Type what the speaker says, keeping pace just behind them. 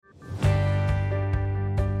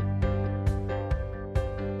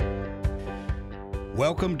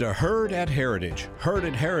Welcome to Heard at Heritage. Heard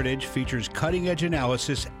at Heritage features cutting-edge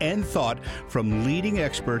analysis and thought from leading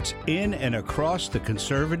experts in and across the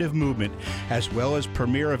conservative movement, as well as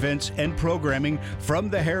premier events and programming from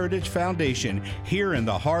the Heritage Foundation here in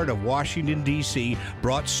the heart of Washington, D.C.,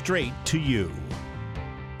 brought straight to you.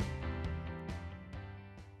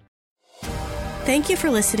 Thank you for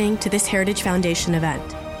listening to this Heritage Foundation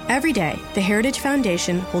event. Every day, the Heritage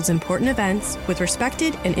Foundation holds important events with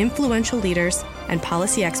respected and influential leaders and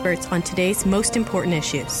policy experts on today's most important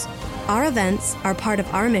issues. Our events are part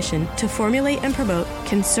of our mission to formulate and promote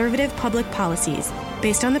conservative public policies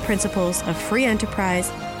based on the principles of free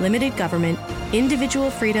enterprise, limited government,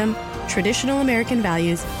 individual freedom, traditional American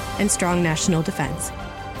values, and strong national defense.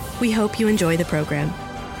 We hope you enjoy the program.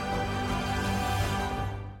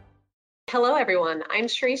 Hello, everyone. I'm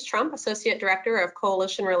Cherise Trump, Associate Director of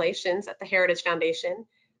Coalition Relations at the Heritage Foundation.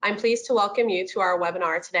 I'm pleased to welcome you to our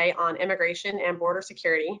webinar today on immigration and border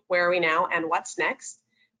security. Where are we now and what's next?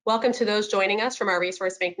 Welcome to those joining us from our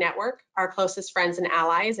Resource Bank network, our closest friends and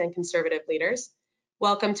allies and conservative leaders.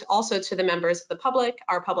 Welcome also to the members of the public.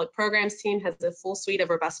 Our public programs team has a full suite of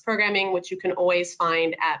robust programming, which you can always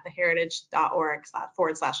find at the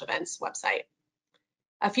heritage.org/events website.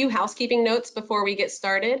 A few housekeeping notes before we get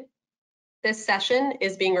started. This session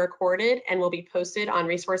is being recorded and will be posted on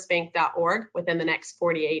resourcebank.org within the next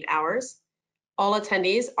 48 hours. All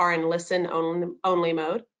attendees are in listen-only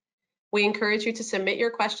mode. We encourage you to submit your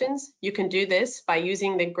questions. You can do this by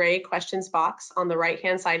using the gray questions box on the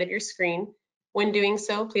right-hand side of your screen. When doing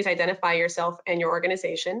so, please identify yourself and your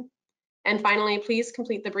organization. And finally, please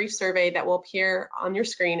complete the brief survey that will appear on your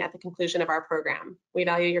screen at the conclusion of our program. We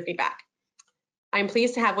value your feedback. I'm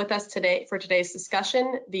pleased to have with us today for today's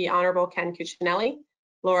discussion the Honorable Ken Cuccinelli,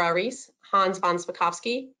 Laura Reese, Hans von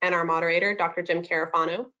Spakovsky, and our moderator, Dr. Jim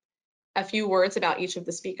Carafano. A few words about each of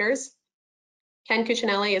the speakers. Ken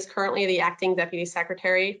Cuccinelli is currently the Acting Deputy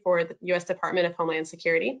Secretary for the U.S. Department of Homeland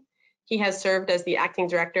Security. He has served as the Acting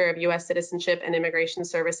Director of U.S. Citizenship and Immigration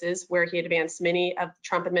Services, where he advanced many of the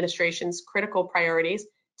Trump administration's critical priorities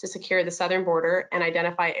to secure the southern border and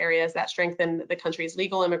identify areas that strengthen the country's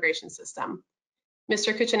legal immigration system.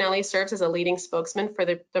 Mr. Cuccinelli serves as a leading spokesman for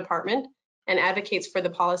the department and advocates for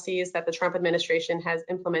the policies that the Trump administration has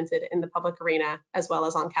implemented in the public arena, as well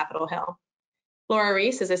as on Capitol Hill. Laura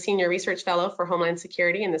Reese is a Senior Research Fellow for Homeland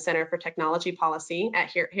Security in the Center for Technology Policy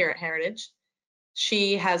here at Heritage.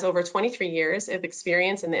 She has over 23 years of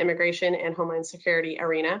experience in the immigration and Homeland Security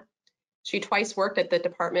arena. She twice worked at the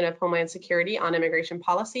Department of Homeland Security on immigration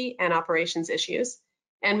policy and operations issues,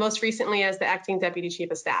 and most recently as the Acting Deputy Chief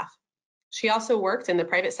of Staff. She also worked in the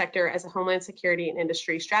private sector as a Homeland Security and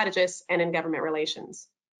industry strategist and in government relations.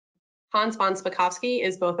 Hans von Spakovsky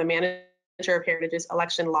is both a manager of Heritage's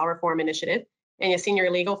Election Law Reform Initiative and a senior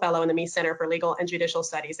legal fellow in the Meese Center for Legal and Judicial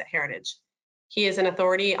Studies at Heritage. He is an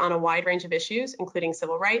authority on a wide range of issues, including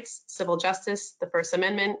civil rights, civil justice, the First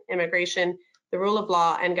Amendment, immigration, the rule of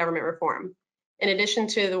law, and government reform. In addition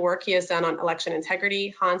to the work he has done on election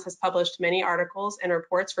integrity, Hans has published many articles and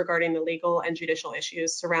reports regarding the legal and judicial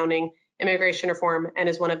issues surrounding immigration reform and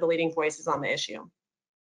is one of the leading voices on the issue.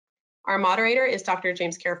 Our moderator is Dr.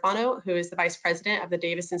 James Carafano, who is the Vice President of the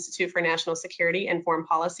Davis Institute for National Security and Foreign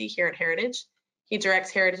Policy here at Heritage. He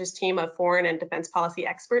directs Heritage's team of foreign and defense policy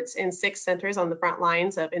experts in 6 centers on the front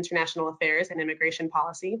lines of international affairs and immigration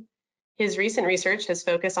policy. His recent research has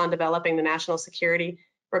focused on developing the national security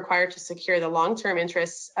required to secure the long-term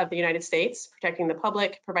interests of the United States, protecting the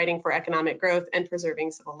public, providing for economic growth, and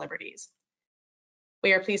preserving civil liberties.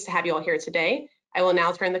 We are pleased to have you all here today. I will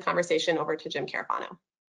now turn the conversation over to Jim Carafano.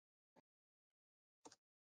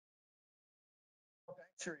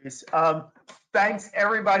 Thanks, Cherise. Thanks,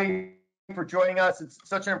 everybody, for joining us. It's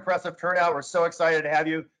such an impressive turnout. We're so excited to have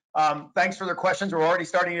you. Thanks for the questions. We're already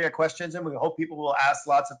starting to get questions, and we hope people will ask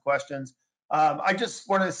lots of questions. I just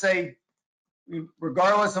wanted to say,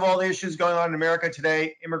 regardless of all the issues going on in America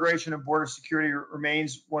today, immigration and border security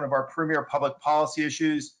remains one of our premier public policy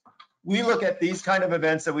issues. We look at these kind of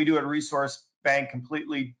events that we do at Resource Bank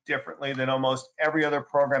completely differently than almost every other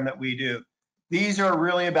program that we do. These are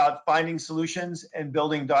really about finding solutions and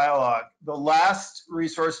building dialogue. The last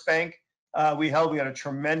Resource Bank we had a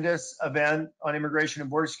tremendous event on immigration and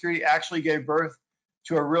border security, actually gave birth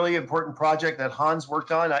to a really important project that Hans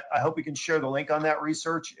worked on. I hope we can share the link on that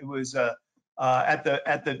research. It was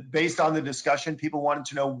based on the discussion, people wanted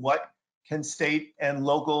to know what can state and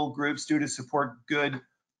local groups do to support good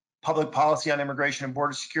public policy on immigration and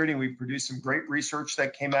border security. And we produced some great research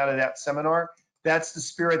that came out of that seminar. That's the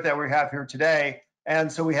spirit that we have here today.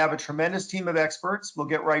 And so we have a tremendous team of experts. We'll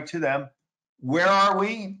get right to them. Where are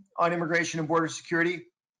we on immigration and border security?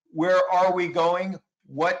 Where are we going?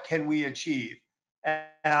 what can we achieve?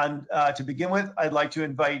 And to begin with, I'd like to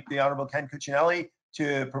invite the Honorable Ken Cuccinelli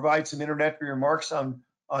to provide some introductory remarks on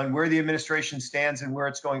where the administration stands and where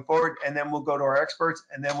it's going forward, and then we'll go to our experts,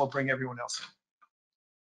 and then we'll bring everyone else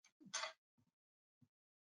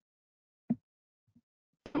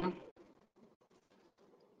in.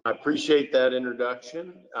 I appreciate that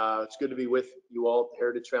introduction. It's good to be with you all at the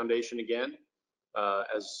Heritage Foundation again,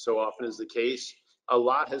 as so often is the case. A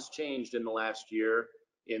lot has changed in the last year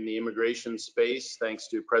in the immigration space, thanks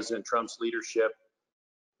to President Trump's leadership.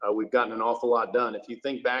 We've gotten an awful lot done. If you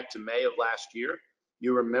think back to May of last year,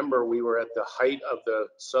 you remember we were at the height of the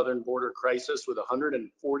southern border crisis with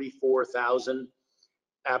 144,000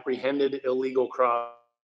 apprehended illegal crossings.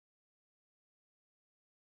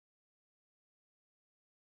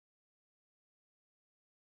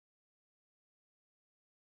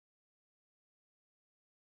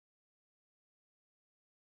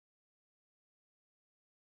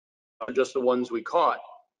 Just the ones we caught.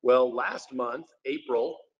 Well, last month,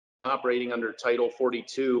 April, operating under Title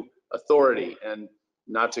 42 authority, and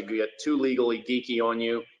not to get too legally geeky on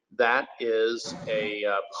you, that is a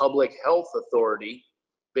public health authority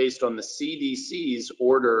based on the CDC's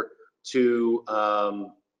order to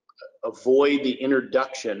avoid the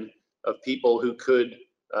introduction of people who could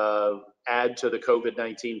add to the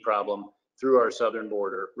COVID-19 problem through our southern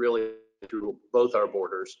border, really through both our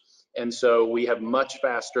borders. And so we have much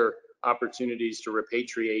faster opportunities to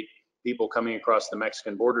repatriate people coming across the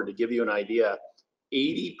Mexican border. To give you an idea,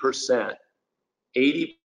 80%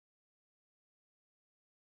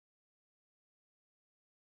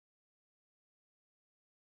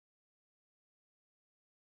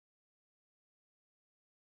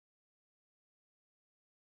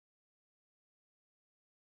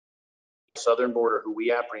 southern border who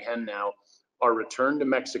we apprehend now are returned to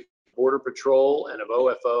Mexico. Border Patrol and of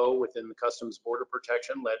OFO within the Customs Border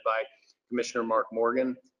Protection, led by Commissioner Mark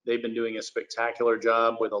Morgan. They've been doing a spectacular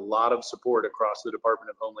job with a lot of support across the Department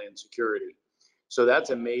of Homeland Security. So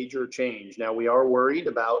that's a major change. Now, we are worried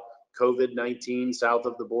about COVID-19 south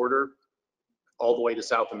of the border, all the way to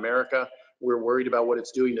South America. We're worried about what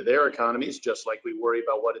it's doing to their economies, just like we worry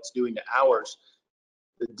about what it's doing to ours.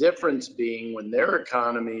 The difference being when their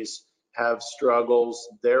economies have struggles,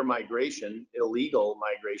 their migration, illegal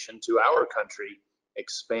migration to our country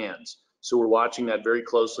expands. So we're watching that very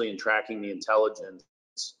closely and tracking the intelligence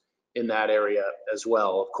in that area as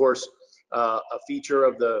well. Of course, a feature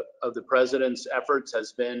of the president's efforts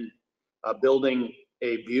has been building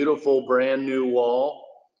a beautiful brand new wall,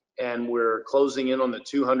 and we're closing in on the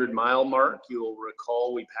 200-mile mark. You'll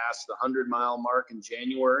recall we passed the 100-mile mark in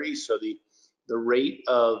January, so the rate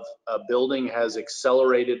of building has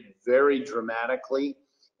accelerated very dramatically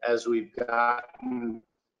as we've gotten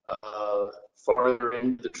farther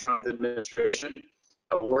into the Trump administration.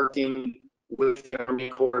 Working with the Army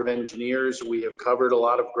Corps of Engineers, we have covered a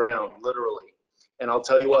lot of ground, literally. And I'll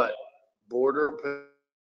tell you what, Border Patrol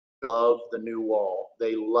love the new wall.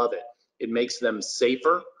 They love it. It makes them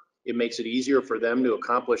safer. It makes it easier for them to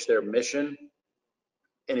accomplish their mission.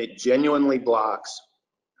 And it genuinely blocks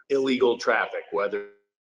illegal traffic, whether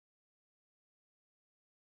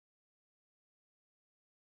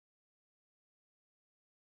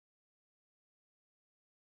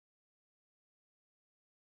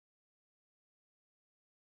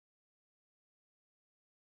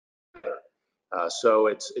so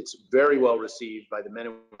it's very well received by the men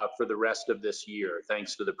and women for the rest of this year,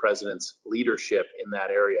 thanks to the president's leadership in that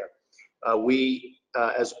area. We,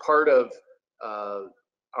 as part of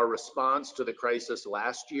our response to the crisis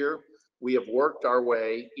last year, we have worked our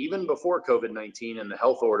way, even before COVID-19 and the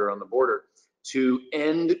health order on the border, to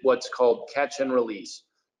end what's called catch and release.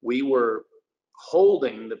 We were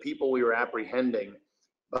holding the people we were apprehending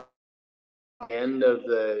by the end of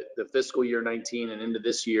the fiscal year 19 and into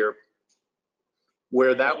this year,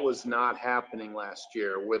 where that was not happening last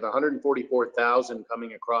year. With 144,000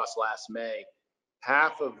 coming across last May,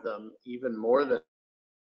 half of them, even more than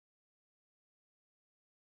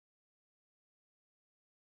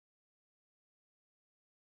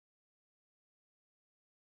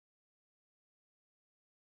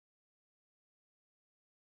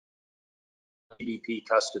CBP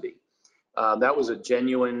custody. That was a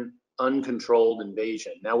genuine, uncontrolled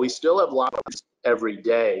invasion. Now, we still have lots every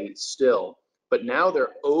day still, but now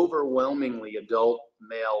they're overwhelmingly adult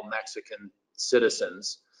male Mexican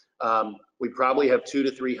citizens. We probably have 200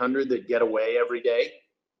 to 300 that get away every day.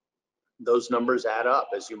 Those numbers add up,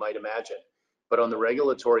 as you might imagine. But on the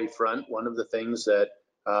regulatory front, one of the things that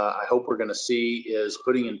I hope we're going to see is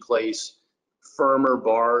putting in place firmer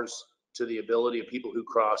bars to the ability of people who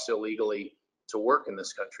cross illegally to work in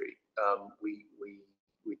this country. We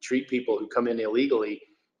treat people who come in illegally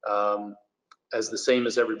as the same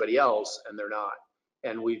as everybody else, and they're not.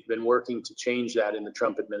 And we've been working to change that in the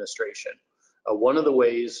Trump administration. One of the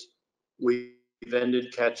ways we've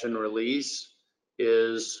ended catch and release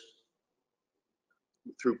is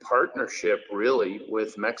through partnership, really,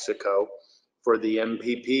 with Mexico for the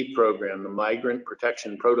MPP program, the Migrant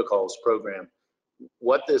Protection Protocols program.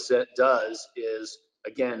 What this does is,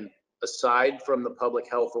 again, aside from the public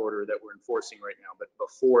health order that we're enforcing right now, but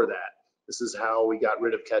before that, this is how we got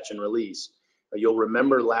rid of catch and release. You'll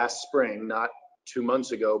remember last spring, not 2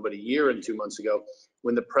 months ago, but a year and 2 months ago,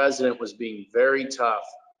 when the president was being very tough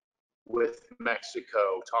with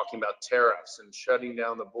Mexico, talking about tariffs and shutting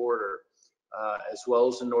down the border, as well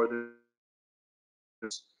as the northern.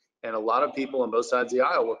 And a lot of people on both sides of the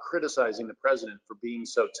aisle were criticizing the president for being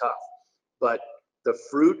so tough. But the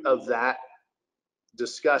fruit of that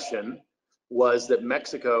discussion was that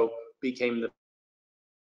Mexico became the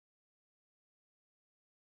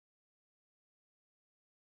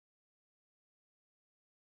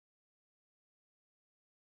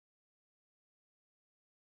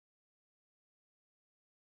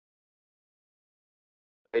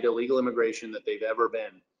illegal immigration that they've ever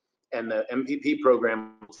been. And the MPP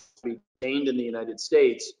program will be detained in the United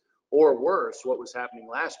States, or worse, what was happening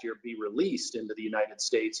last year, be released into the United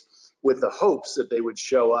States with the hopes that they would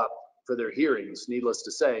show up for their hearings. Needless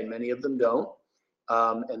to say, many of them don't.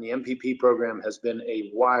 And the MPP program has been a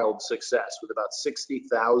wild success with about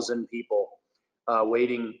 60,000 people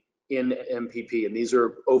waiting in MPP. And these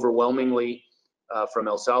are overwhelmingly from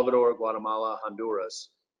El Salvador, Guatemala,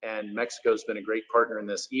 Honduras. And Mexico's been a great partner in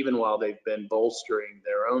this, even while they've been bolstering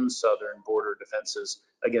their own southern border defenses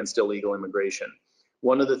against illegal immigration.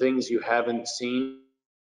 One of the things you haven't seen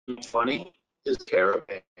funny is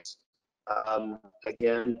caravans.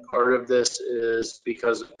 Again, part of this is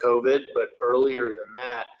because of COVID, but earlier than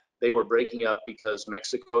that, they were breaking up because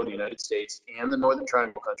Mexico, the United States, and the Northern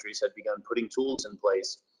Triangle countries had begun putting tools in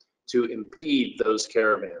place to impede those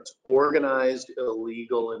caravans, organized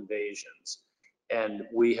illegal invasions. And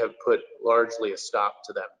we have put largely a stop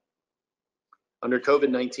to them. Under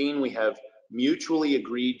COVID-19, we have mutually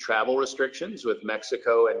agreed travel restrictions with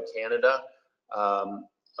Mexico and Canada.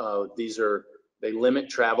 They limit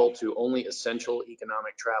travel to only essential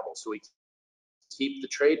economic travel. So we keep the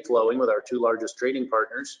trade flowing with our two largest trading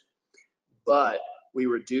partners, but we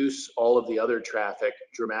reduce all of the other traffic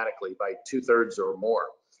dramatically by 2/3 or more.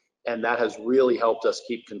 And that has really helped us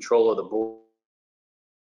keep control of the border.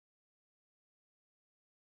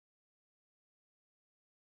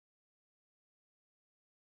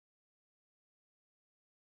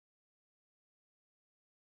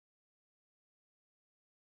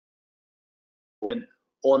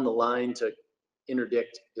 On the line to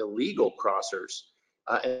interdict illegal crossers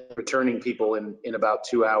and returning people in about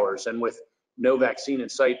 2 hours. And with no vaccine in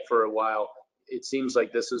sight for a while, it seems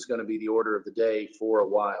like this is going to be the order of the day for a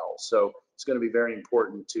while. So it's going to be very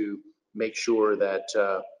important to make sure that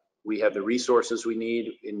we have the resources we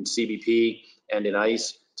need in CBP and in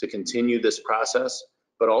ICE to continue this process,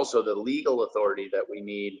 but also the legal authority that we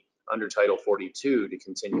need under Title 42 to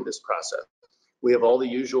continue this process. We have all the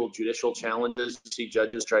usual judicial challenges. You see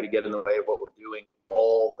judges try to get in the way of what we're doing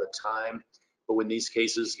all the time. But when these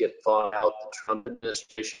cases get fought out, the Trump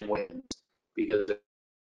administration wins because the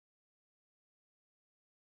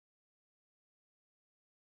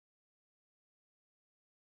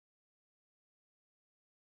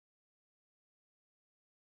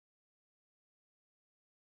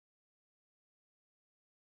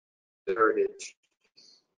heritage.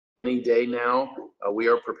 Any day now, we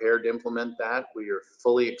are prepared to implement that. We are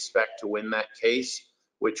fully expect to win that case,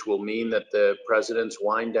 which will mean that the president's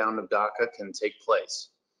wind down of DACA can take place.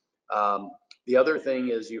 The other thing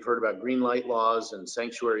is you've heard about green light laws and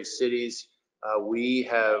sanctuary cities. We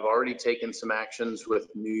have already taken some actions with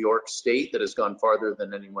New York State that has gone farther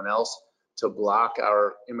than anyone else to block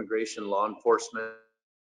our immigration law enforcement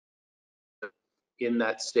in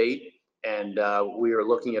that state. And we are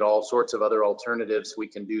looking at all sorts of other alternatives we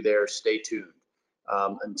can do there. Stay tuned.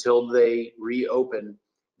 Until they reopen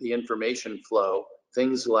the information flow,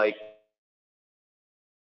 things like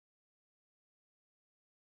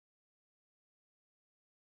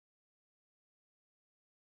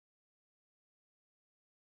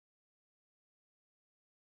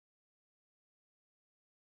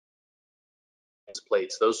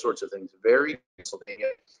plates, those sorts of things, very Pennsylvania,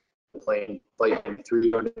 fighting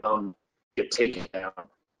through down, get taken down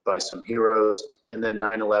by some heroes, and then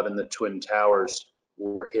 9/11, the Twin Towers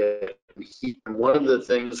were hit. And one of the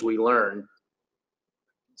things we learned,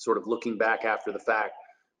 sort of looking back after the fact,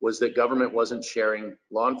 was that government wasn't sharing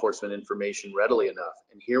law enforcement information readily enough.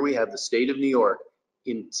 And here we have the state of New York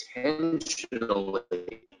intentionally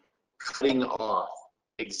cutting off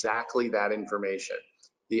exactly that information.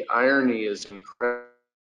 The irony is incredible,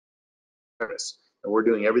 and we're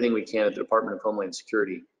doing everything we can at the Department of Homeland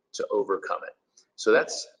Security to overcome it. So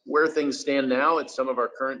that's where things stand now. It's some of our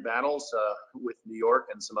current battles with New York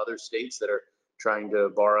and some other states that are trying to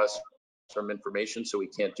bar us from information so we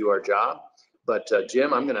can't do our job. But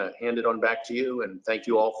Jim, I'm going to hand it on back to you, and thank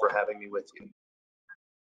you all for having me with you.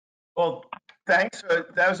 Well, thanks.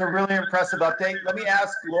 That was a really impressive update. Let me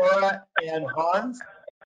ask Laura and Hans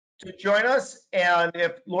to join us. And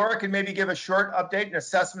if Laura could maybe give a short update and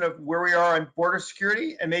assessment of where we are on border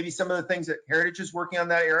security and maybe some of the things that Heritage is working on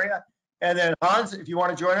that area. And then Hans, if you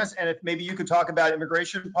want to join us, and if maybe you could talk about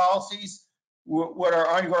immigration policies, what our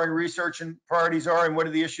ongoing research and priorities are, and what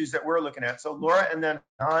are the issues that we're looking at. So Laura and then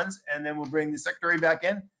Hans, and then we'll bring the secretary back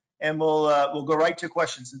in, and we'll go right to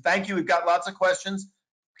questions. And thank you. We've got lots of questions.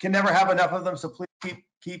 We can never have enough of them, so please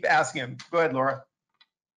keep asking them. Go ahead, Laura.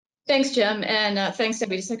 Thanks, Jim, and thanks,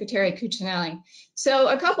 Deputy Secretary Cuccinelli. So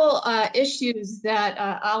a couple issues that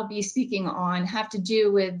I'll be speaking on have to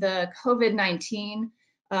do with the COVID-19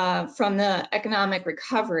 from the economic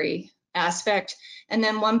recovery aspect, and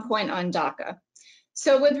then one point on DACA.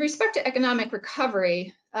 So with respect to economic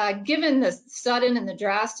recovery, given the sudden and the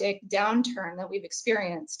drastic downturn that we've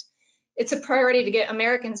experienced, it's a priority to get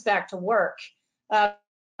Americans back to work.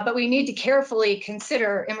 But we need to carefully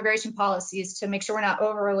consider immigration policies to make sure we're not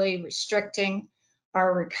overly restricting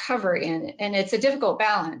our recovery, and it's a difficult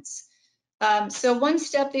balance. So one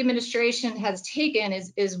step the administration has taken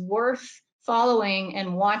is worth following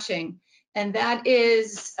and watching, and that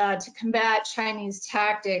is to combat Chinese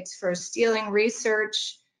tactics for stealing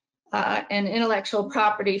research and intellectual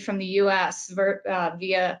property from the US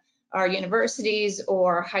via our universities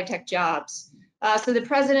or high-tech jobs. So the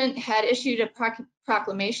president had issued a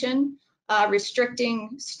proclamation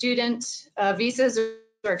restricting student visas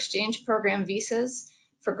or exchange program visas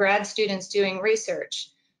for grad students doing research.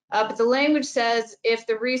 But the language says if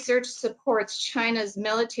the research supports China's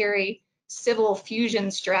military civil fusion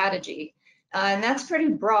strategy, and that's pretty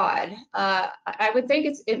broad. I would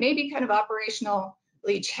think it may be kind of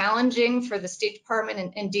operationally challenging for the State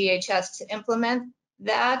Department and DHS to implement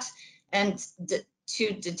that and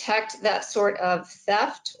to detect that sort of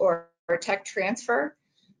theft or tech transfer.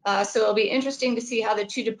 So it'll be interesting to see how the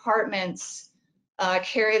two departments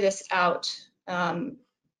carry this out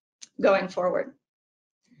going forward.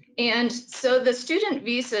 And so the student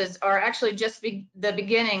visas are actually just the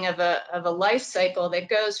beginning of a life cycle that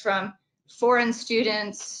goes from foreign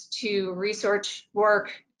students to research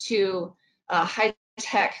work to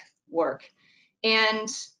high-tech work. And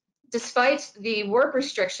despite the work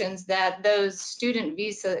restrictions that those student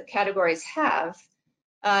visa categories have,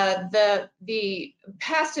 the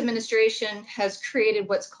past administration has created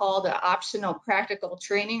what's called an optional practical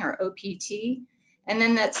training, or OPT, and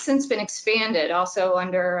then that's since been expanded also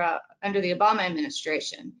under the Obama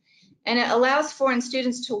administration. And it allows foreign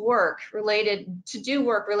students to do work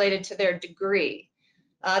related to their degree.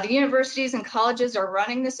 The universities and colleges are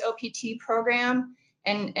running this OPT program,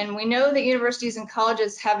 and we know that universities and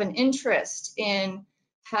colleges have an interest in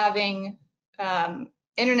having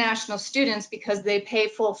international students because they pay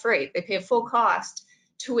full freight, they pay full cost,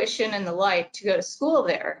 tuition and the like to go to school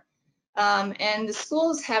there. And the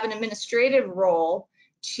schools have an administrative role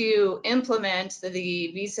to implement the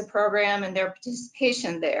visa program and their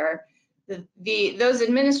participation there. Those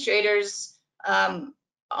administrators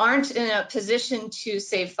aren't in a position to,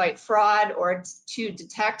 say, fight fraud or to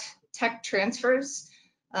detect tech transfers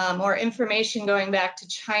or information going back to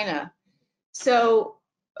China. So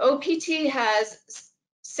OPT has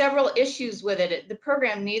several issues with it. The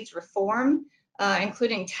program needs reform,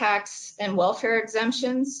 including tax and welfare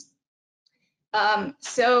exemptions.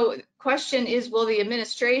 So the question is, will the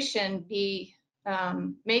administration be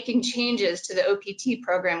making changes to the OPT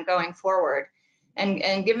program going forward?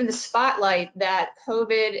 And given the spotlight that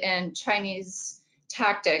COVID and Chinese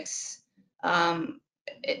tactics,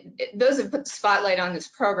 those have put the spotlight on this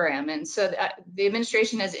program. And so the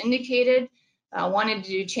administration has indicated wanted to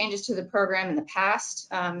do changes to the program in the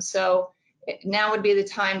past. So now would be the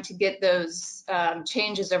time to get those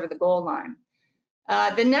changes over the goal line.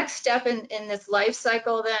 The next step in this life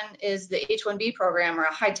cycle then is the H-1B program, or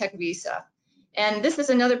a high-tech visa. And this is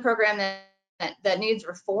another program that needs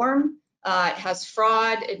reform. It has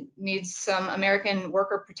fraud, it needs some American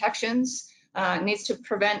worker protections, it needs to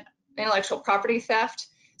prevent intellectual property theft.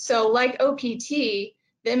 So like OPT,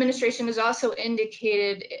 the administration has also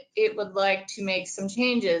indicated it would like to make some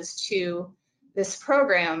changes to this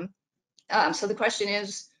program. So the question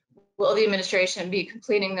is, will the administration be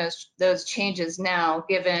completing those changes now,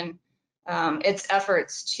 given its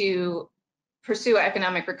efforts to pursue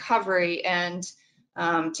economic recovery and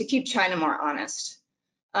to keep China more honest?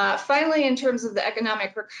 Finally, in terms of the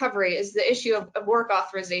economic recovery, is the issue of work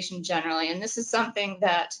authorization generally. And this is something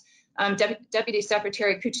that Deputy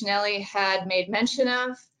Secretary Cuccinelli had made mention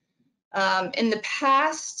of. In the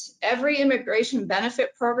past, every immigration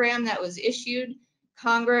benefit program that was issued,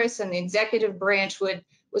 Congress and the executive branch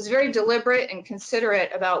was very deliberate and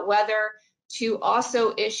considerate about whether to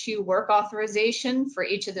also issue work authorization for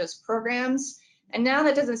each of those programs. And now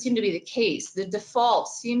that doesn't seem to be the case. The default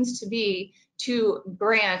seems to be to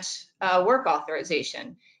grant work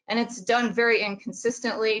authorization. And it's done very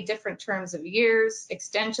inconsistently, different terms of years,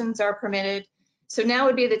 extensions are permitted. So now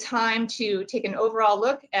would be the time to take an overall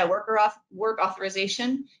look at work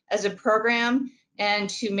authorization as a program and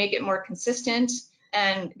to make it more consistent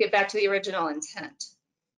and get back to the original intent.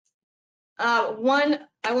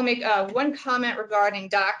 I will make one comment regarding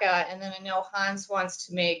DACA, and then I know Hans wants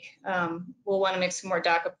to will want to make some more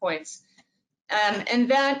DACA points. And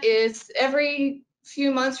that is, every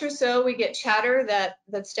few months or so, we get chatter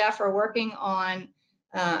that staff are working on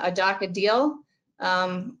a DACA deal.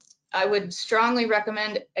 I would strongly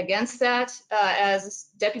recommend against that, as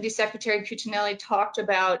Deputy Secretary Cuccinelli talked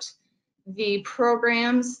about the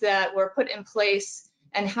programs that were put in place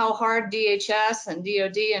and how hard DHS and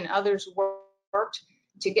DOD and others worked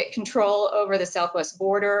to get control over the Southwest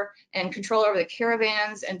border and control over the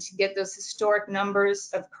caravans and to get those historic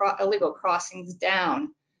numbers of illegal crossings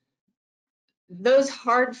down. Those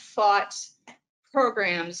hard-fought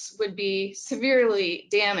programs would be severely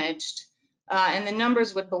damaged, and the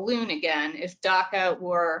numbers would balloon again if DACA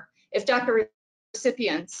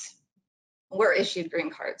recipients were issued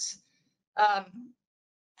green cards.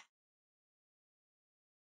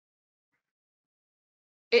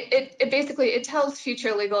 It basically tells future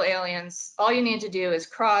illegal aliens, all you need to do is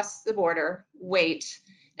cross the border, wait,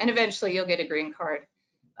 and eventually you'll get a green card.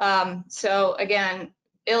 So again,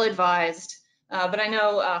 ill-advised, but I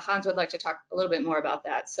know Hans would like to talk a little bit more about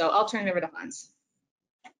that. So I'll turn it over to Hans.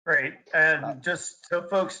 Great. And just so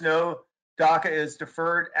folks know, DACA is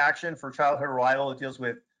Deferred Action for Childhood Arrival. It deals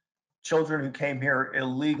with children who came here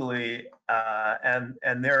illegally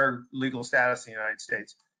and their legal status in the United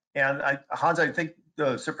States. And Hans, I think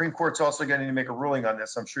the Supreme Court's also going to make a ruling on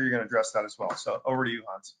this. I'm sure you're going to address that as well. So over to you,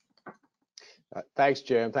 Hans. Thanks,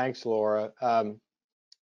 Jim. Thanks, Laura.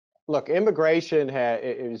 Look, immigration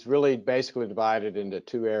is really basically divided into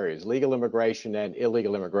two areas: legal immigration and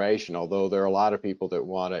illegal immigration, although there are a lot of people that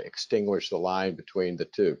want to extinguish the line between the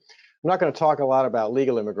two. I'm not going to talk a lot about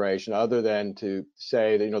legal immigration other than to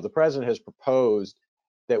say that, the president has proposed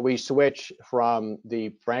that we switch from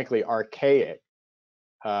the frankly archaic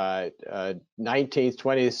 19th,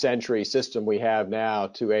 20th century system we have now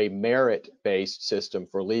to a merit-based system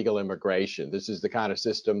for legal immigration. This is the kind of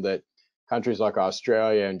system that countries like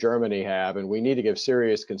Australia and Germany have, and we need to give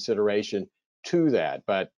serious consideration to that.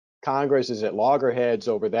 But Congress is at loggerheads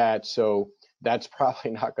over that, so that's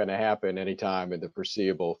probably not going to happen anytime in the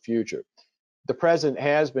foreseeable future. The president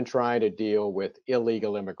has been trying to deal with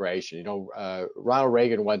illegal immigration. Ronald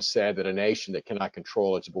Reagan once said that a nation that cannot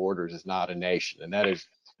control its borders is not a nation, and that is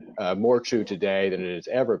more true today than it has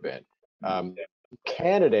ever been.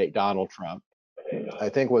 Candidate Donald Trump, I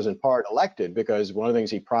think, was in part elected because one of the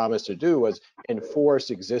things he promised to do was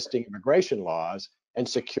enforce existing immigration laws and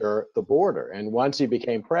secure the border. And once he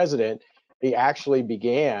became president, he actually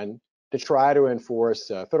began to try to enforce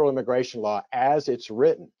federal immigration law as it's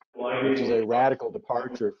written, which is a radical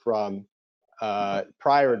departure from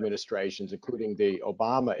prior administrations, including the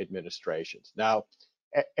Obama administrations. Now,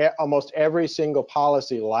 almost every single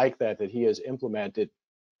policy like that he has implemented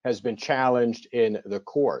has been challenged in the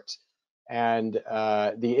courts. And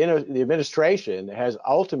the administration has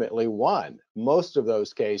ultimately won most of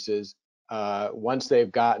those cases once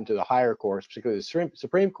they've gotten to the higher courts, particularly the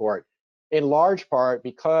Supreme Court, in large part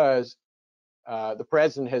because the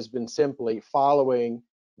president has been simply following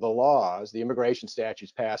the laws, the immigration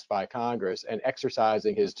statutes passed by Congress, and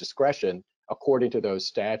exercising his discretion according to those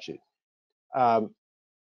statutes. The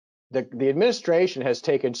administration has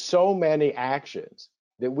taken so many actions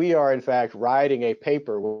that we are, in fact, writing a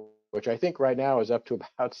paper, which I think right now is up to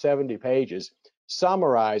about 70 pages,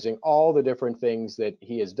 summarizing all the different things that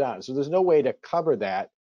he has done. So there's no way to cover that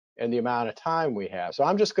in the amount of time we have. So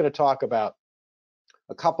I'm just going to talk about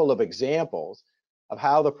a couple of examples of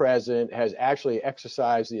how the president has actually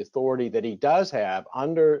exercised the authority that he does have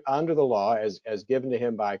under the law as given to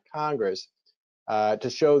him by Congress to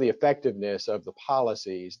show the effectiveness of the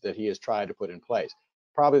policies that he has tried to put in place.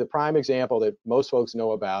 Probably the prime example that most folks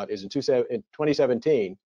know about is in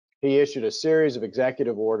 2017, he issued a series of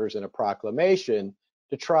executive orders and a proclamation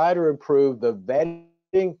to try to improve the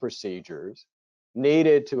vetting procedures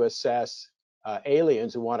needed to assess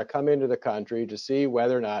aliens who want to come into the country to see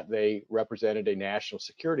whether or not they represented a national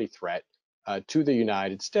security threat to the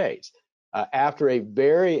United States. After a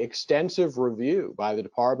very extensive review by the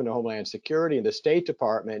Department of Homeland Security and the State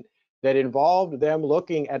Department that involved them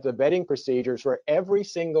looking at the vetting procedures for every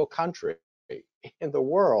single country in the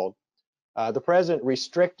world, the president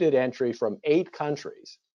restricted entry from 8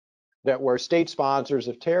 countries that were state sponsors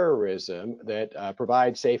of terrorism, that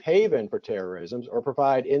provide safe haven for terrorism, or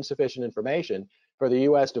provide insufficient information for the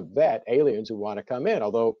U.S. to vet aliens who want to come in.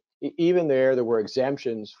 Although even there were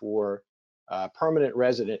exemptions for permanent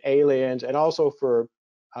resident aliens and also for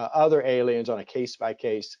other aliens on a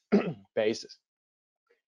case-by-case basis.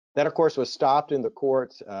 That, of course, was stopped in the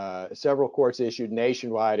courts. Several courts issued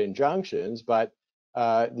nationwide injunctions, but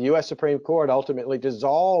the U.S. Supreme Court ultimately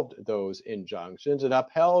dissolved those injunctions and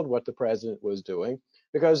upheld what the president was doing,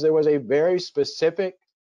 because there was a very specific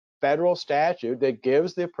federal statute that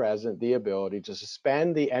gives the president the ability to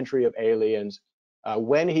suspend the entry of aliens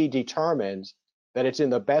when he determines that it's in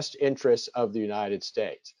the best interests of the United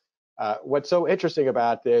States. What's so interesting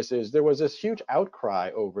about this is there was this huge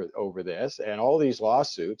outcry over this and all these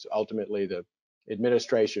lawsuits. Ultimately, the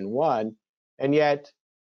administration won, and yet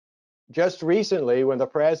just recently, when the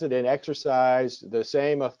president exercised the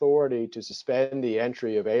same authority to suspend the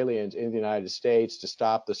entry of aliens in the United States to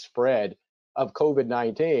stop the spread of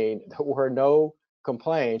COVID-19, there were no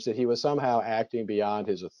complaints that he was somehow acting beyond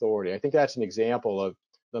his authority. I think that's an example of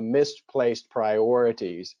the misplaced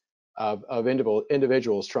priorities of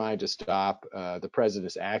individuals trying to stop the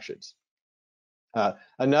president's actions.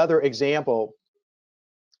 Another example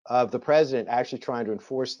of the president actually trying to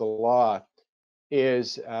enforce the law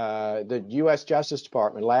is the U.S. Justice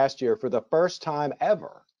Department last year, for the first time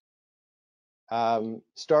ever,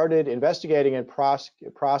 started investigating and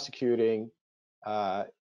prosecuting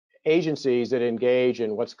agencies that engage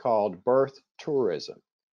in what's called birth tourism.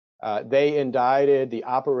 They indicted the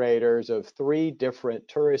operators of 3 different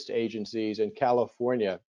tourist agencies in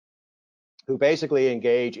California who basically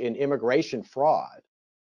engage in immigration fraud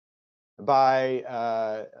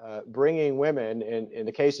by bringing women, in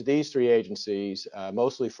the case of these 3 agencies,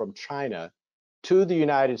 mostly from China, to the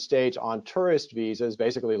United States on tourist visas,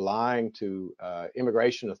 basically lying to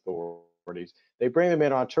immigration authorities. They bring them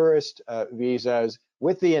in on tourist visas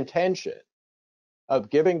with the intention of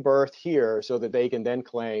giving birth here so that they can then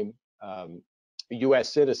claim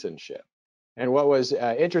U.S. citizenship. And what was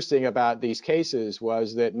interesting about these cases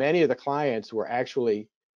was that many of the clients were actually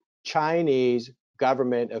Chinese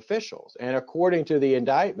government officials. And according to the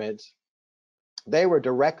indictments, they were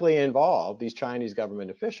directly involved, these Chinese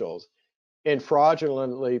government officials, in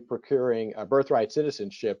fraudulently procuring a birthright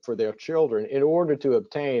citizenship for their children in order to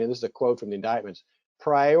obtain, and this is a quote from the indictments,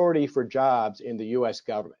 priority for jobs in the U.S.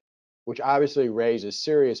 government, which obviously raises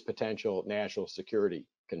serious potential national security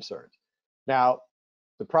concerns. Now,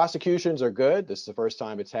 the prosecutions are good. This is the first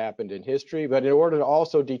time it's happened in history, but in order to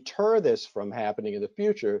also deter this from happening in the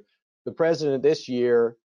future, the president this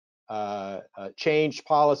year changed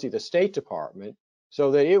policy, the State Department, so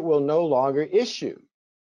that it will no longer issue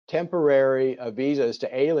temporary visas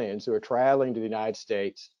to aliens who are traveling to the United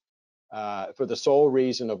States for the sole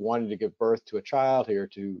reason of wanting to give birth to a child here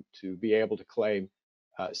to be able to claim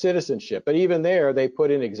citizenship. But even there, they put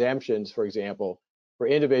in exemptions, for example, for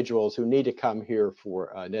individuals who need to come here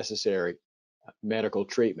for necessary medical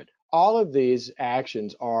treatment. All of these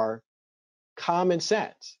actions are common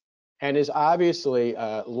sense and is obviously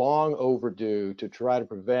long overdue to try to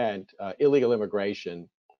prevent illegal immigration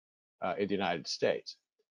in the United States.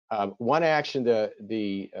 One action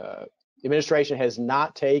the administration has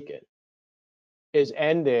not taken is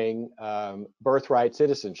ending birthright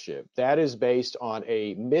citizenship. That is based on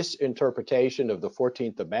a misinterpretation of the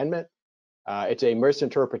 14th Amendment. It's a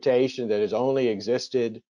misinterpretation that has only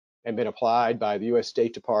existed and been applied by the U.S.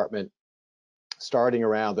 State Department starting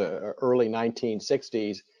around the early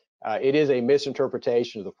 1960s. It is a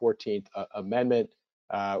misinterpretation of the 14th Amendment.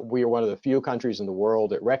 We are one of the few countries in the world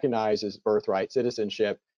that recognizes birthright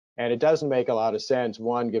citizenship, and it doesn't make a lot of sense,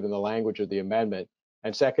 one, given the language of the amendment,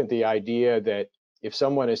 and second, the idea that if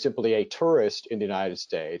someone is simply a tourist in the United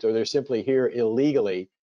States or they're simply here illegally,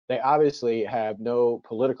 they obviously have no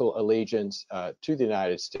political allegiance to the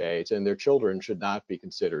United States, and their children should not be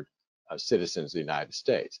considered citizens of the United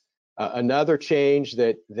States. Another change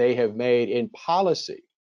that they have made in policy,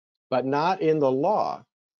 but not in the law,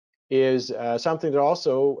 is something that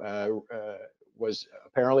also was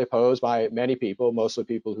apparently opposed by many people, mostly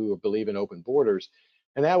people who believe in open borders,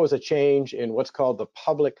 and that was a change in what's called the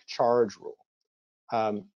public charge rule.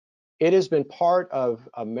 It has been part of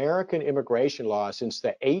American immigration law since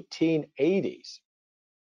the 1880s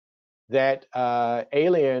that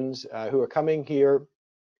aliens who are coming here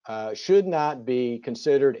should not be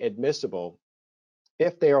considered admissible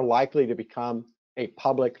if they are likely to become a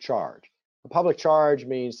public charge. A public charge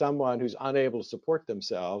means someone who's unable to support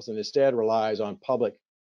themselves and instead relies on public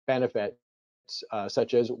benefits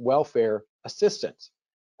such as welfare assistance.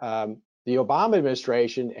 The Obama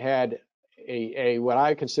administration had a what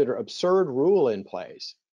I consider absurd rule in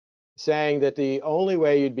place, saying that the only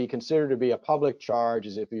way you'd be considered to be a public charge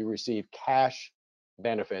is if you receive cash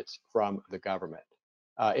benefits from the government,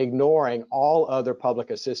 ignoring all other public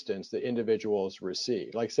assistance that individuals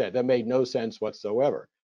receive. Like I said, that made no sense whatsoever.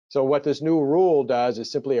 So what this new rule does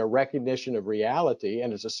is simply a recognition of reality,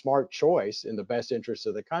 and it's a smart choice in the best interest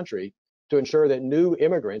of the country to ensure that new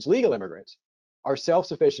immigrants, legal immigrants, are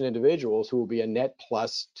self-sufficient individuals who will be a net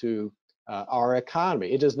plus to our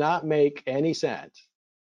economy. It does not make any sense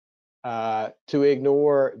to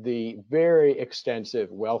ignore the very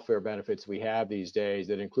extensive welfare benefits we have these days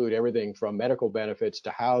that include everything from medical benefits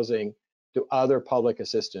to housing to other public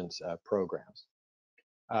assistance programs.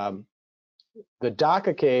 The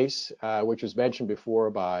DACA case, which was mentioned before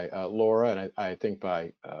by Laura and I think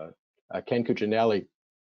by Ken Cuccinelli.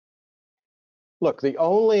 Look, the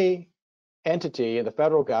only entity in the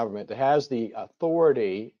federal government that has the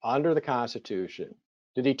authority under the Constitution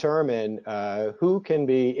to determine who can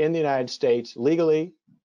be in the United States legally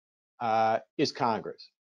is Congress,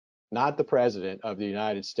 not the President of the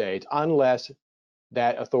United States, unless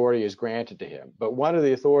that authority is granted to him. But one of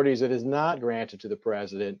the authorities that is not granted to the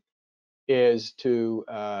President is to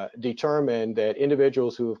determine that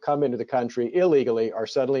individuals who have come into the country illegally are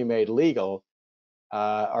suddenly made legal,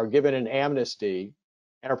 are given an amnesty,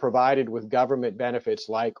 and are provided with government benefits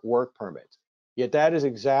like work permits. Yet that is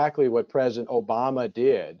exactly what President Obama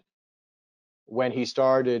did when he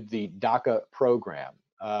started the DACA program.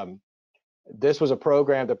 This was a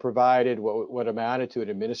program that provided what amounted to an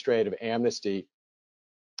administrative amnesty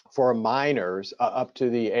for minors up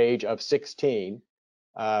to the age of 16.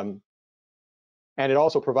 And it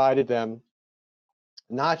also provided them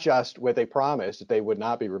not just with a promise that they would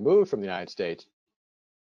not be removed from the United States,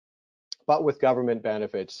 but with government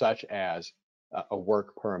benefits such as a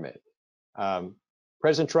work permit.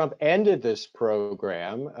 President Trump ended this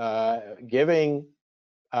program, giving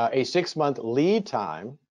a 6-month lead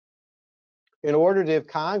time in order to give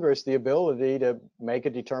Congress the ability to make a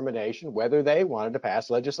determination whether they wanted to pass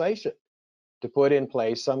legislation to put in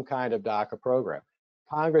place some kind of DACA program.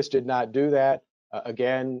 Congress did not do that.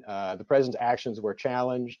 Again, the president's actions were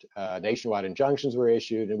challenged, nationwide injunctions were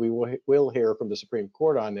issued, and we will hear from the Supreme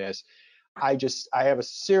Court on this. I have a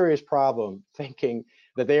serious problem thinking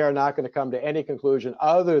that they are not going to come to any conclusion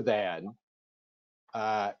other than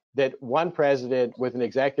that one president with an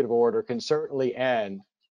executive order can certainly end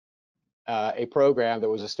a program that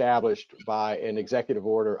was established by an executive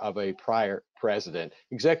order of a prior president.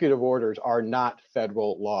 Executive orders are not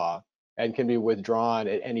federal law and can be withdrawn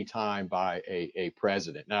at any time by a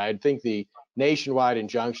president. Now, I think the nationwide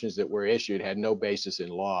injunctions that were issued had no basis in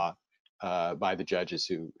law by the judges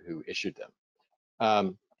who issued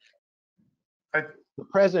them. The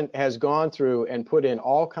president has gone through and put in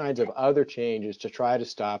all kinds of other changes to try to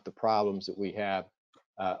stop the problems that we have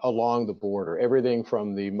along the border. Everything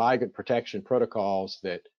from the migrant protection protocols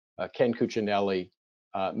that Ken Cuccinelli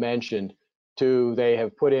mentioned to they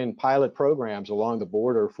have put in pilot programs along the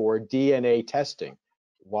border for DNA testing.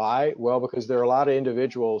 Why? Well, because there are a lot of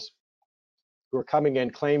individuals who are coming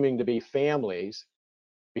in claiming to be families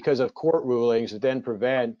because of court rulings that then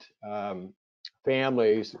prevent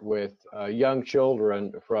families with young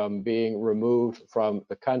children from being removed from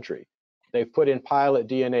the country. They've put in pilot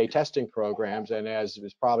DNA testing programs, and as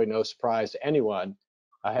is probably no surprise to anyone,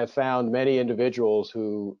 I have found many individuals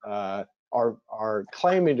who are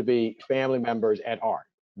claiming to be family members and aren't.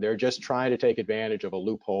 They're just trying to take advantage of a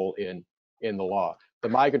loophole in the law. The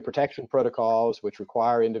migrant protection protocols, which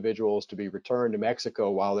require individuals to be returned to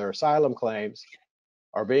Mexico while their asylum claims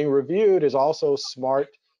are being reviewed, is also smart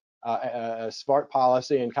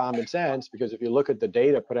policy and common sense, because if you look at the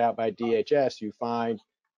data put out by DHS, you find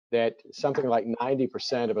that something like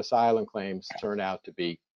 90% of asylum claims turn out to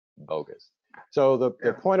be bogus. So the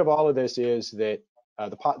point of all of this is that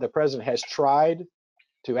the president has tried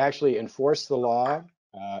to actually enforce the law.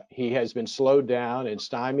 He has been slowed down and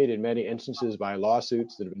stymied in many instances by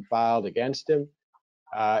lawsuits that have been filed against him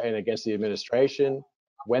and against the administration.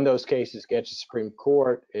 when those cases get to Supreme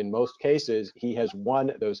Court, in most cases, he has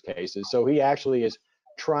won those cases. So he actually is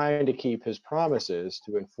trying to keep his promises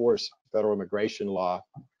to enforce federal immigration law.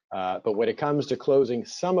 But when it comes to closing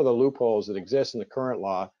some of the loopholes that exist in the current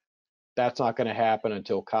law, that's not going to happen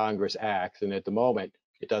until Congress acts. And at the moment,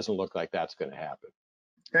 it doesn't look like that's going to happen.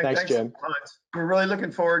 Okay, Thanks, Jim. Hans. We're really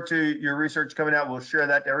looking forward to your research coming out. We'll share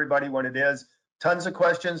that to everybody when it is. Tons of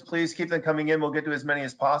questions. Please keep them coming in. We'll get to as many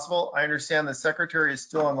as possible. I understand the secretary is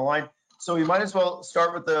still on the line, so we might as well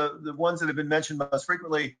start with the ones that have been mentioned most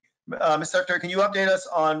frequently. Ms. Secretary, can you update us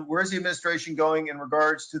on where's the administration going in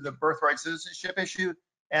regards to the birthright citizenship issue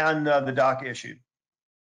and the DACA issue?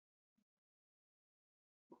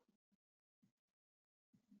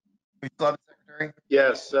 We still have the secretary?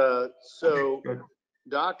 Yes, so Okay, good.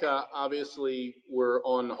 DACA, obviously, we're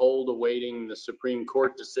on hold awaiting the Supreme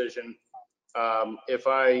Court decision. If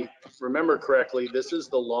I remember correctly, this is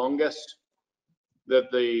the longest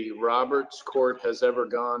that the Roberts Court has ever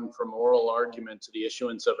gone from oral argument to the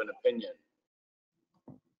issuance of an opinion.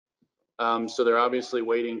 So they're obviously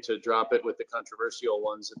waiting to drop it with the controversial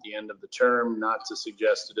ones at the end of the term, not to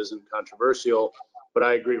suggest it isn't controversial, but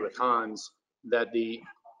I agree with Hans that it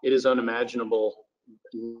is unimaginable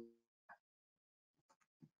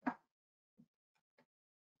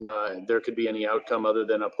there could be any outcome other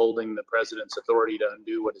than upholding the president's authority to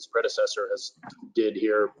undo what his predecessor did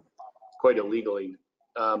here quite illegally.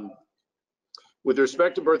 With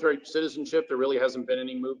respect to birthright citizenship, there really hasn't been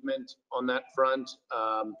any movement on that front.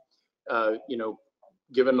 You know,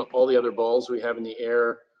 given all the other balls we have in the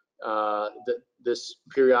air, this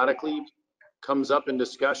periodically comes up in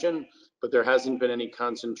discussion, but there hasn't been any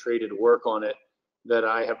concentrated work on it that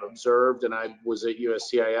I have observed, and I was at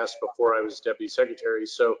USCIS before I was deputy secretary,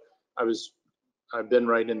 so I've been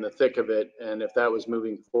right in the thick of it, and if that was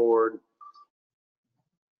moving forward,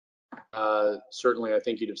 certainly I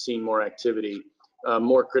think you'd have seen more activity.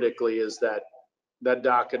 More critically is that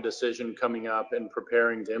DACA decision coming up and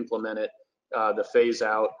preparing to implement it, the phase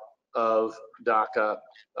out of DACA,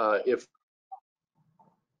 if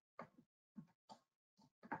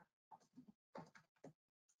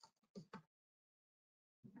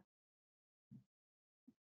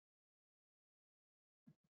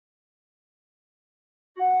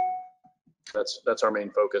that's our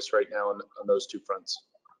main focus right now on those two fronts.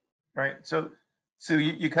 Right. So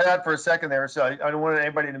you cut out for a second there. So I don't want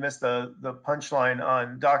anybody to miss the punchline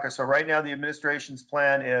on DACA. So right now the administration's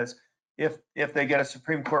plan is if they get a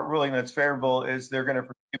Supreme Court ruling that's favorable, is they're going to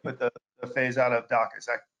proceed with the phase out of DACA. Is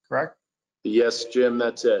that correct? Yes, Jim,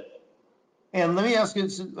 that's it. And let me ask you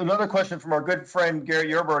another question from our good friend Gary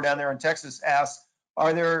Yarborough down there in Texas. Asks,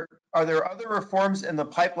 are there other reforms in the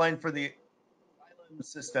pipeline for the asylum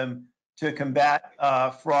system to combat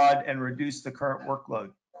fraud and reduce the current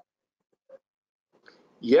workload?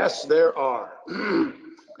 Yes, there are.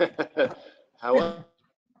 However,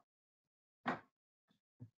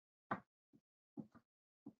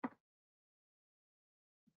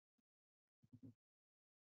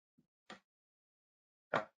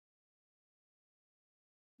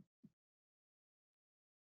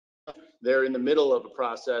 they're in the middle of a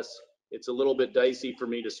process. It's a little bit dicey for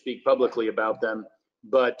me to speak publicly about them,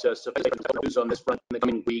 but suffice to news on this front in the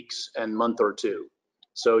coming weeks and month or two.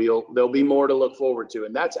 So there'll be more to look forward to,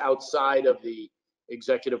 and that's outside of the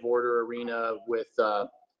executive order arena with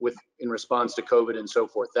in response to COVID and so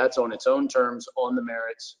forth. That's on its own terms, on the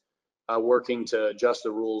merits, working to adjust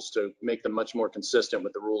the rules to make them much more consistent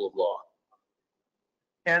with the rule of law.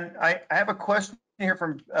 And I have a question here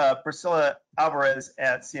from Priscilla Alvarez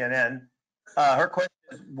at CNN. Her question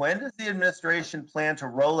is, when does the administration plan to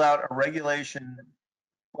roll out a regulation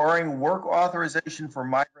barring work authorization for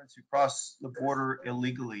migrants who cross the border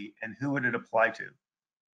illegally, and who would it apply to?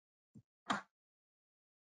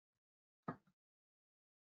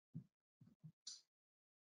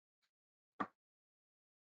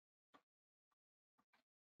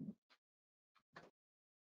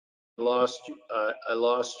 I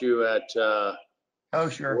lost you at Oh,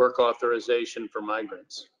 sure. work authorization for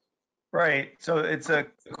migrants. Right. So the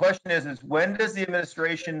question is when does the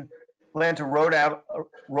administration plan to roll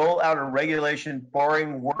out a regulation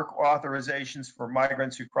barring work authorizations for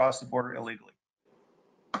migrants who cross the border illegally?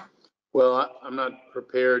 Well, I'm not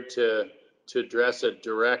prepared to address it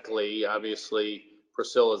directly. Obviously,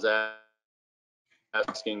 Priscilla's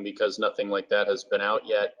asking because nothing like that has been out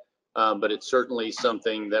yet. But it's certainly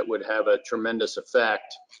something that would have a tremendous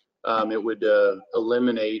effect. It would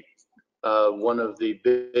eliminate one of the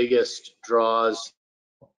biggest draws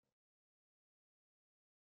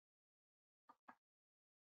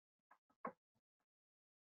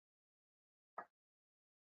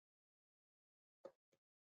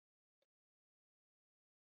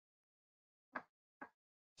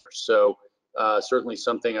So certainly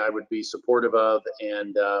something I would be supportive of,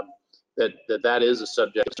 and that is a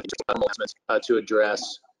subject to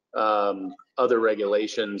address other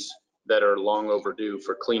regulations that are long overdue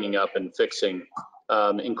for cleaning up and fixing,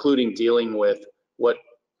 including dealing with what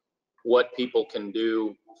people can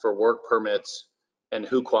do for work permits and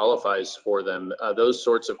who qualifies for them. Those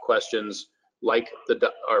sorts of questions, like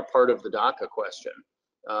are part of the DACA question.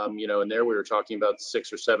 You know, and there we were talking about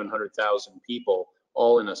 600,000 or 700,000 people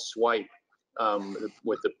all in a swipe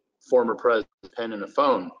with the former president's pen and a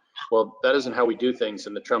phone. Well, that isn't how we do things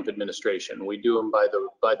in the Trump administration. We do them by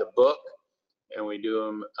the book, and we do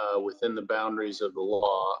them within the boundaries of the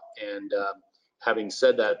law. And having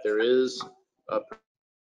said that, there is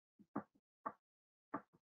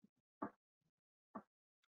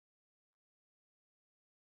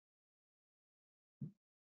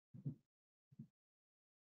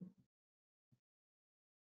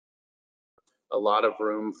a lot of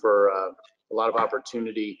room for a lot of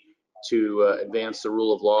opportunity to advance the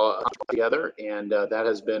rule of law together, and that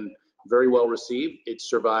has been very well received. It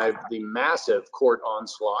survived the massive court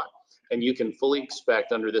onslaught, and you can fully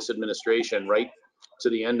expect under this administration, right to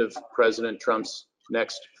the end of President Trump's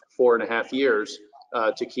next 4.5 years,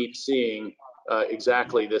 to keep seeing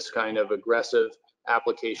exactly this kind of aggressive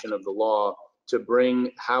application of the law to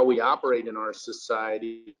bring how we operate in our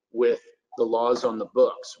society with the laws on the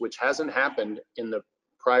books, which hasn't happened in the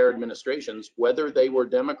prior administrations, whether they were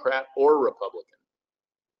Democrat or Republican.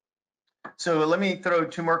 So let me throw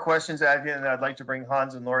 2 more questions at you, and I'd like to bring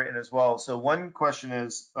Hans and Laura in as well. So one question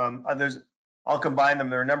is, I'll combine them.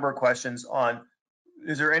 There are a number of questions on,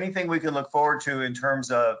 is there anything we can look forward to in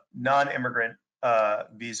terms of non-immigrant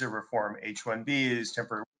visa reform, H-1Bs,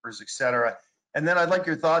 temporary workers, et cetera? And then I'd like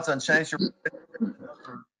your thoughts on sanctuary.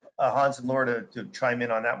 Hans and Laura to chime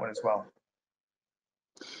in on that one as well.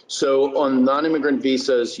 So on non-immigrant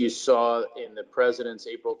visas, you saw in the president's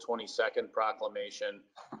April 22nd proclamation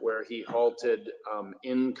where he halted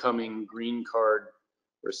incoming green card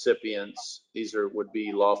recipients. These would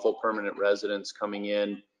be lawful permanent residents coming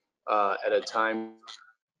in at a time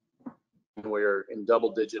where in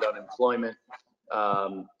double-digit unemployment.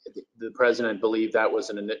 The president believed that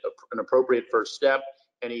was an appropriate first step,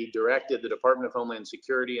 and he directed the Department of Homeland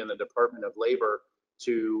Security and the Department of Labor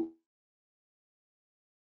to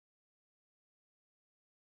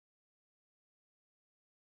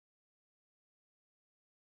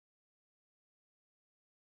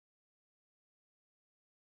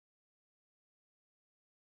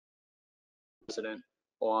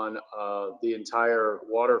on the entire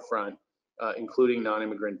waterfront, including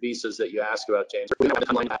non-immigrant visas that you asked about, James. We have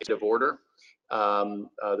an executive order,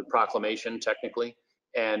 the proclamation technically,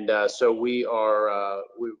 and so we are.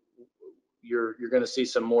 You're going to see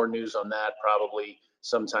some more news on that probably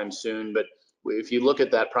sometime soon. But if you look at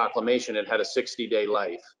that proclamation, it had a 60-day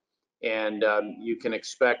life, and you can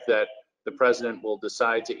expect that the president will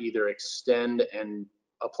decide to either extend and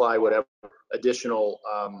apply whatever additional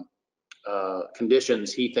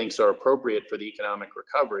conditions he thinks are appropriate for the economic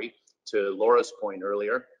recovery, to Laura's point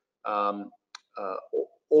earlier,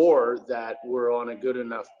 or that we're on a good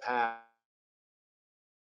enough path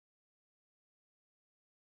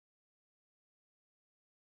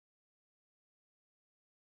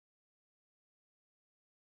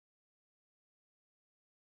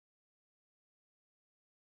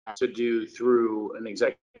to do through an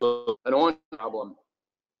executive. An on problem.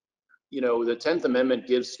 You know, the 10th Amendment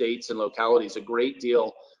gives states and localities a great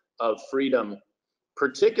deal of freedom,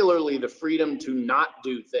 particularly the freedom to not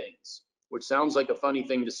do things, which sounds like a funny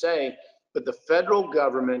thing to say, but the federal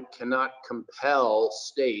government cannot compel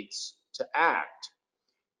states to act.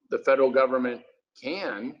 The federal government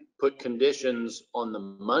can put conditions on the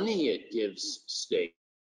money it gives states.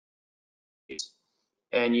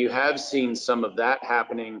 And you have seen some of that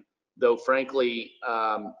happening, though frankly,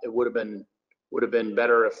 it would have been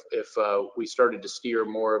better if we started to steer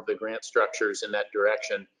more of the grant structures in that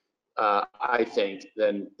direction, I think,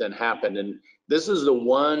 than happened. And this is the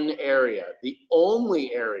one area, the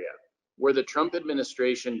only area where the Trump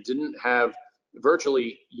administration didn't have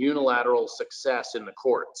virtually unilateral success in the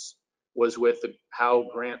courts, was with how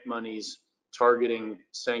grant monies targeting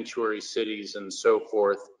sanctuary cities and so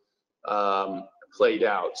forth played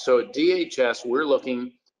out. So at DHS, we're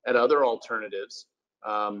looking at other alternatives.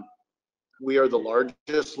 We are the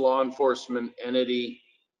largest law enforcement entity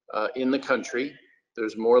in the country.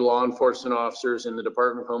 There's more law enforcement officers in the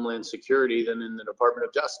Department of Homeland Security than in the Department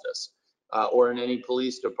of Justice or in any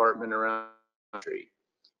police department around the country.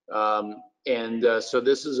 So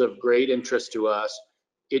this is of great interest to us.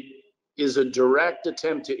 It is a direct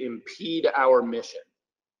attempt to impede our mission.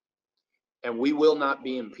 and we will not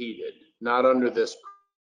be impeded, not under this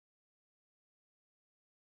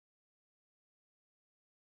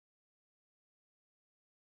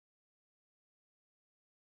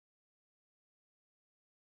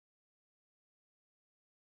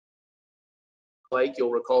like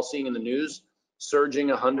you'll recall seeing in the news, surging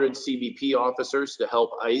 100 CBP officers to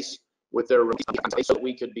help ICE with their so that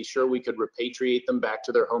we could be sure we could repatriate them back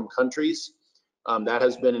to their home countries. That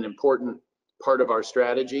has been an important part of our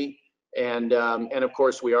strategy. And of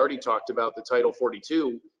course, we already talked about the Title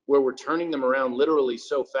 42, where we're turning them around literally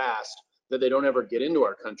so fast that they don't ever get into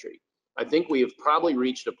our country. I think we have probably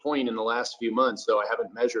reached a point in the last few months, though I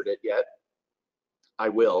haven't measured it yet. I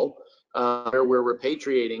will, where we're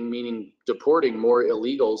repatriating, meaning deporting more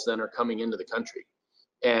illegals than are coming into the country.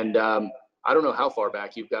 And I don't know how far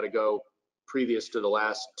back you've got to go previous to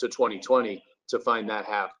 2020 to find that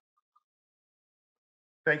happen.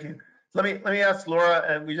 Thank you. Let me ask Laura,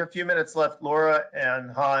 and we have a few minutes left. Laura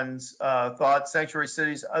and Hans, thoughts, sanctuary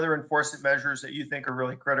cities, other enforcement measures that you think are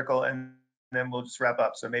really critical, and then we'll just wrap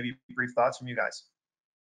up. So maybe brief thoughts from you guys.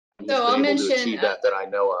 So I'll mention to achieve that I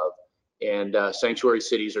know of, and sanctuary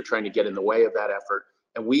cities are trying to get in the way of that effort,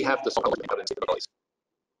 and we have to solve it.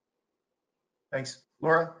 Thanks,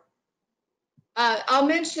 Laura. I'll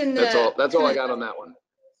mention That's all I got on that one.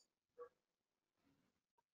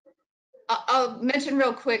 I'll mention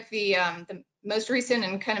real quick the most recent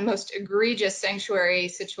and kind of most egregious sanctuary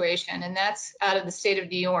situation, and that's out of the state of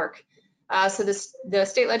New York. So the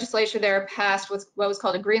state legislature there passed what was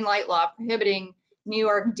called a green light law prohibiting New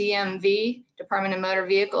York DMV, Department of Motor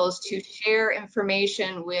Vehicles, to share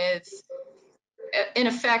information with, in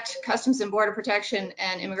effect, Customs and Border Protection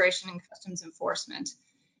and Immigration and Customs Enforcement.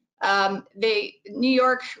 New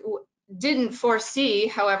York didn't foresee,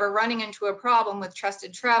 however, running into a problem with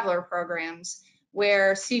trusted traveler programs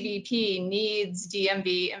where CBP needs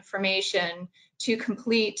DMV information to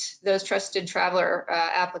complete those trusted traveler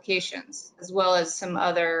applications, as well as some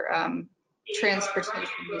other transportation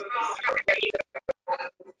uses.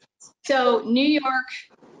 So New York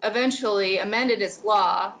eventually amended its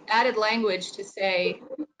law, added language to say,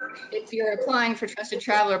 if you're applying for trusted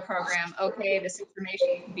traveler program, okay, this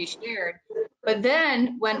information can be shared. But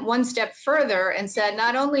then went one step further and said,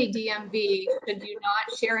 not only DMV should you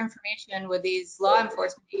not share information with these law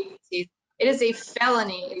enforcement agencies, it is a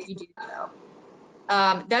felony if you do so.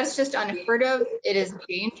 That's just unheard of. It is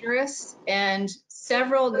dangerous. And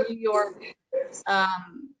several New York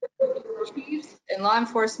chiefs and law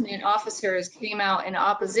enforcement officers came out in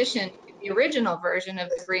opposition to the original version of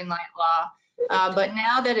the green light law. But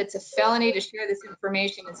now that it's a felony to share this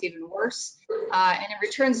information, it's even worse. And it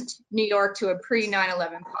returns New York to a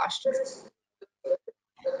pre-9/11 posture.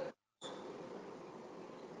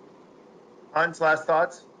 Hans, last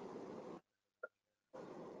thoughts?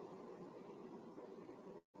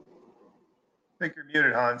 I think you're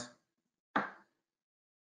muted, Hans.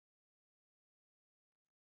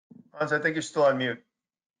 Hans, I think you're still on mute.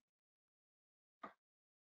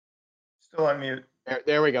 Still on mute.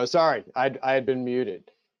 There we go. Sorry, I had been muted.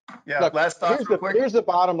 Yeah, Look, last thoughts real quick. Here's the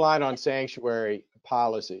bottom line on sanctuary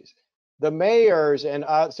policies. The mayors and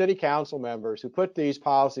city council members who put these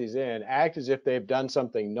policies in act as if they've done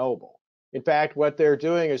something noble. In fact, what they're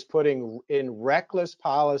doing is putting in reckless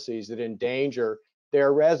policies that endanger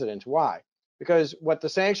their residents. Why? Because what the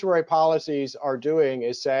sanctuary policies are doing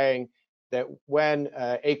is saying that when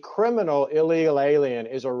a criminal illegal alien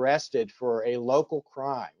is arrested for a local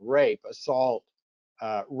crime, rape, assault,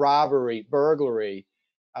 robbery, burglary,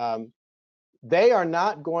 they are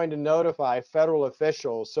not going to notify federal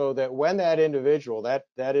officials so that when that individual, that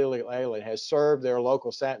illegal alien, has served their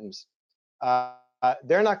local sentence,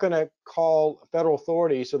 they're not going to call federal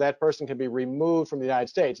authorities so that person can be removed from the United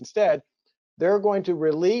States. Instead, they're going to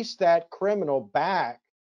release that criminal back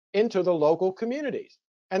into the local communities.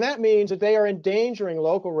 And that means that they are endangering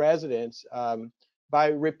local residents by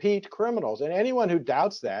repeat criminals. And anyone who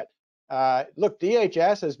doubts that, look,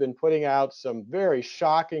 DHS has been putting out some very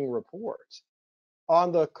shocking reports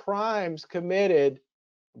on the crimes committed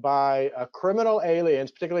by criminal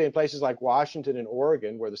aliens, particularly in places like Washington and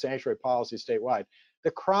Oregon, where the sanctuary policy is statewide.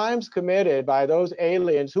 The crimes committed by those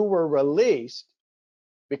aliens who were released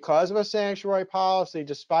because of a sanctuary policy,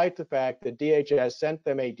 despite the fact that DHS sent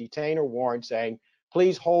them a detainer warrant saying,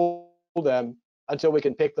 please hold them until we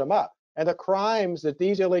can pick them up. And the crimes that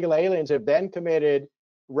these illegal aliens have then committed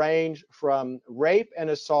range from rape and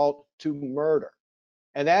assault to murder.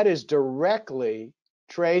 And that is directly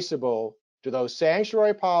traceable to those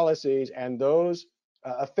sanctuary policies and those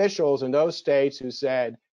officials in those states who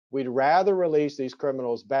said, we'd rather release these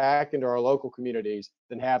criminals back into our local communities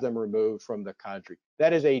than have them removed from the country.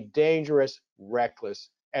 That is a dangerous, reckless,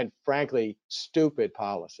 and frankly, stupid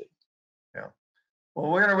policy. Yeah. Well,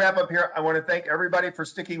 we're going to wrap up here. I want to thank everybody for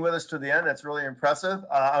sticking with us to the end. That's really impressive.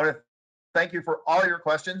 I want to thank you for all your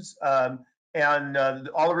questions and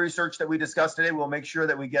all the research that we discussed today. We'll make sure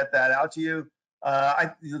that we get that out to you. I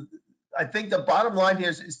think the bottom line here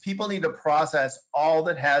is people need to process all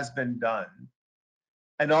that has been done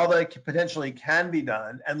and all that potentially can be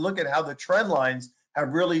done, and look at how the trend lines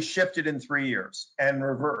have really shifted in 3 years and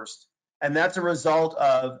reversed. And that's a result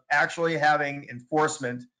of actually having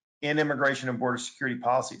enforcement in immigration and border security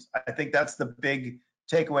policies. I think that's the big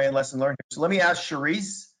takeaway and lesson learned. So let me ask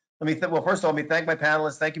Sharice. Well, first of all, let me thank my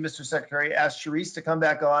panelists. Thank you, Mr. Secretary. Ask Sharice to come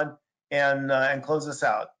back on and close us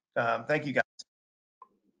out. Thank you, guys.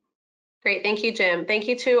 Great, thank you, Jim. Thank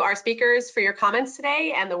you to our speakers for your comments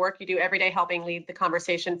today and the work you do every day helping lead the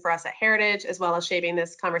conversation for us at Heritage, as well as shaping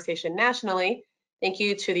this conversation nationally. Thank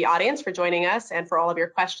you to the audience for joining us and for all of your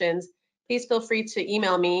questions. Please feel free to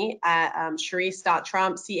email me at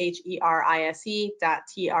Cherise.Trump,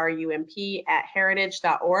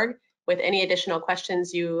 CHERISE.TRUMP@heritage.org with any additional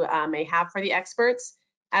questions you may have for the experts.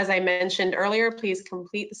 As I mentioned earlier, please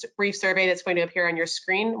complete the brief survey that's going to appear on your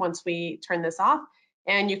screen once we turn this off.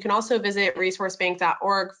 And you can also visit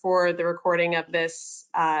resourcebank.org for the recording of this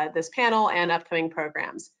panel and upcoming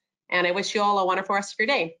programs. And I wish you all a wonderful rest of your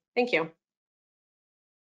day. Thank you.